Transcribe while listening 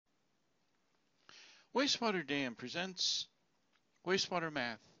Wastewater Dam presents wastewater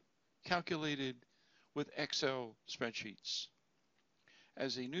math calculated with Excel spreadsheets.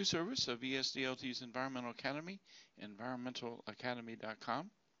 As a new service of ESDLT's Environmental Academy, environmentalacademy.com.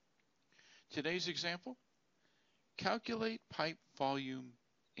 Today's example, calculate pipe volume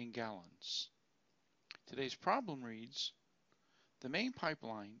in gallons. Today's problem reads, the main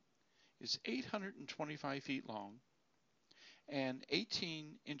pipeline is 825 feet long and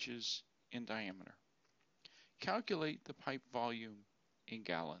 18 inches in diameter. Calculate the pipe volume in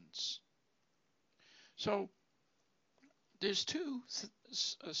gallons. So there's two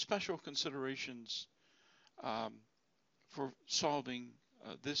special considerations for solving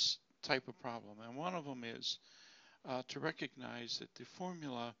this type of problem, and one of them is to recognize that the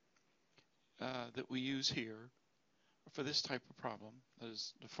formula that we use here for this type of problem, that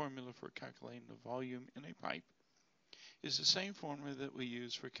is the formula for calculating the volume in a pipe, is the same formula that we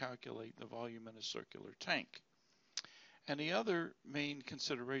use for calculate the volume in a circular tank. And the other main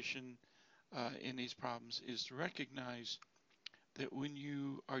consideration in these problems is to recognize that when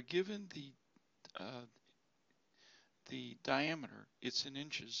you are given the diameter, it's in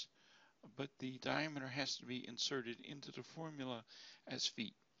inches, but the diameter has to be inserted into the formula as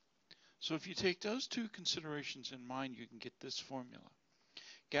feet. So if you take those two considerations in mind, you can get this formula.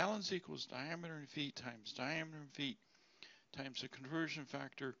 Gallons equals diameter in feet times diameter in feet times the conversion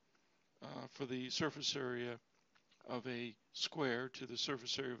factor for the surface area of a square to the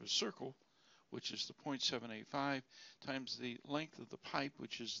surface area of a circle, which is the 0.785, times the length of the pipe,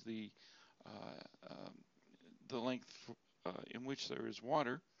 which is the length in which there is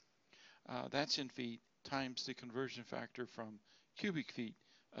water, that's in feet, times the conversion factor from cubic feet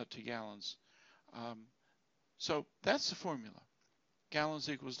to gallons. So that's the formula. Gallons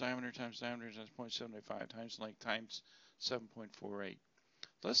equals diameter times 0.785 times length times 7.48.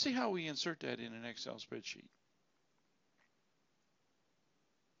 Let's see how we insert that in an Excel spreadsheet.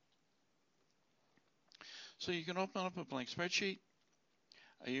 So you can open up a blank spreadsheet.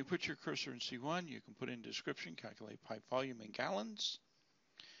 You put your cursor in C1. You can put in description, calculate pipe volume in gallons.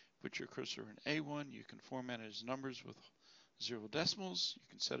 Put your cursor in A1. You can format it as numbers with 0 decimals. You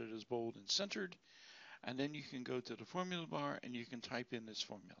can set it as bold and centered. And then you can go to the formula bar and you can type in this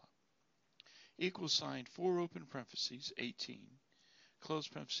formula. Equals sign 4 open parentheses, 18, close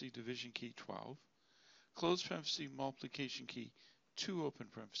parenthesis, division key, 12, close parenthesis, multiplication key, 2 open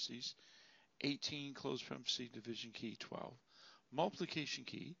parentheses, 18, close parenthesis, division key, 12, multiplication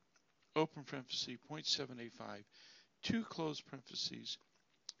key, open parenthesis, 0.785, 2 close parentheses,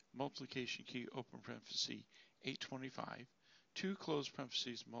 multiplication key, open parenthesis, 825, 2 close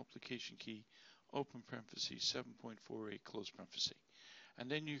parentheses, multiplication key, open parenthesis, 7.48, close parenthesis. And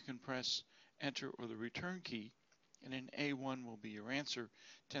then you can press enter or the return key, and then A1 will be your answer,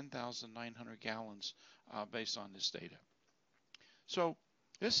 10,900 gallons based on this data. So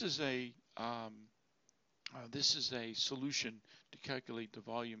this is a solution to calculate the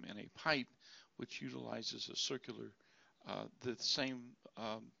volume in a pipe, which utilizes a circular, the same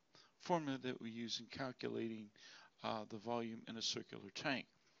formula that we use in calculating the volume in a circular tank.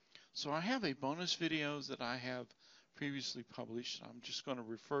 So I have a bonus video that I have previously published. I'm just going to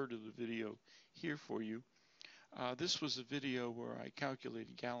refer to the video here for you. This was a video where I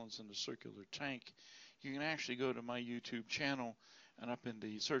calculated gallons in the circular tank. You can actually go to my YouTube channel, and up in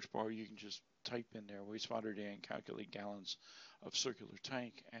the search bar you can just type in there wastewater dam calculate gallons of circular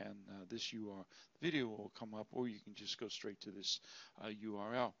tank, and this video will come up, or you can just go straight to this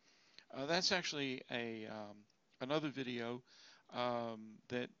URL. That's actually another video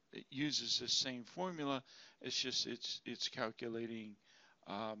that uses this same formula. It's just it's calculating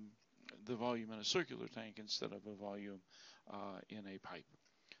the volume in a circular tank instead of a volume in a pipe.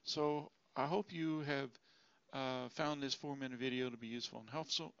 So I hope you have found this 4-minute video to be useful and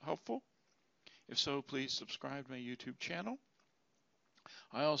helpful. If so, please subscribe to my YouTube channel.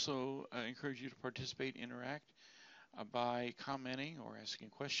 I also encourage you to participate, interact by commenting or asking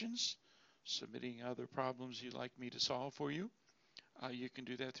questions, submitting other problems you'd like me to solve for you. You can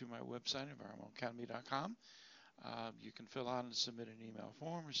do that through my website, environmentalacademy.com. You can fill out and submit an email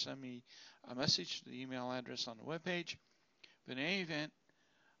form or send me a message to the email address on the webpage. But in any event,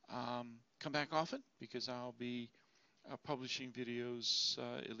 come back often, because I'll be publishing videos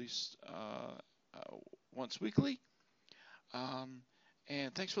at least once weekly.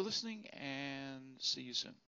 And thanks for listening, and see you soon.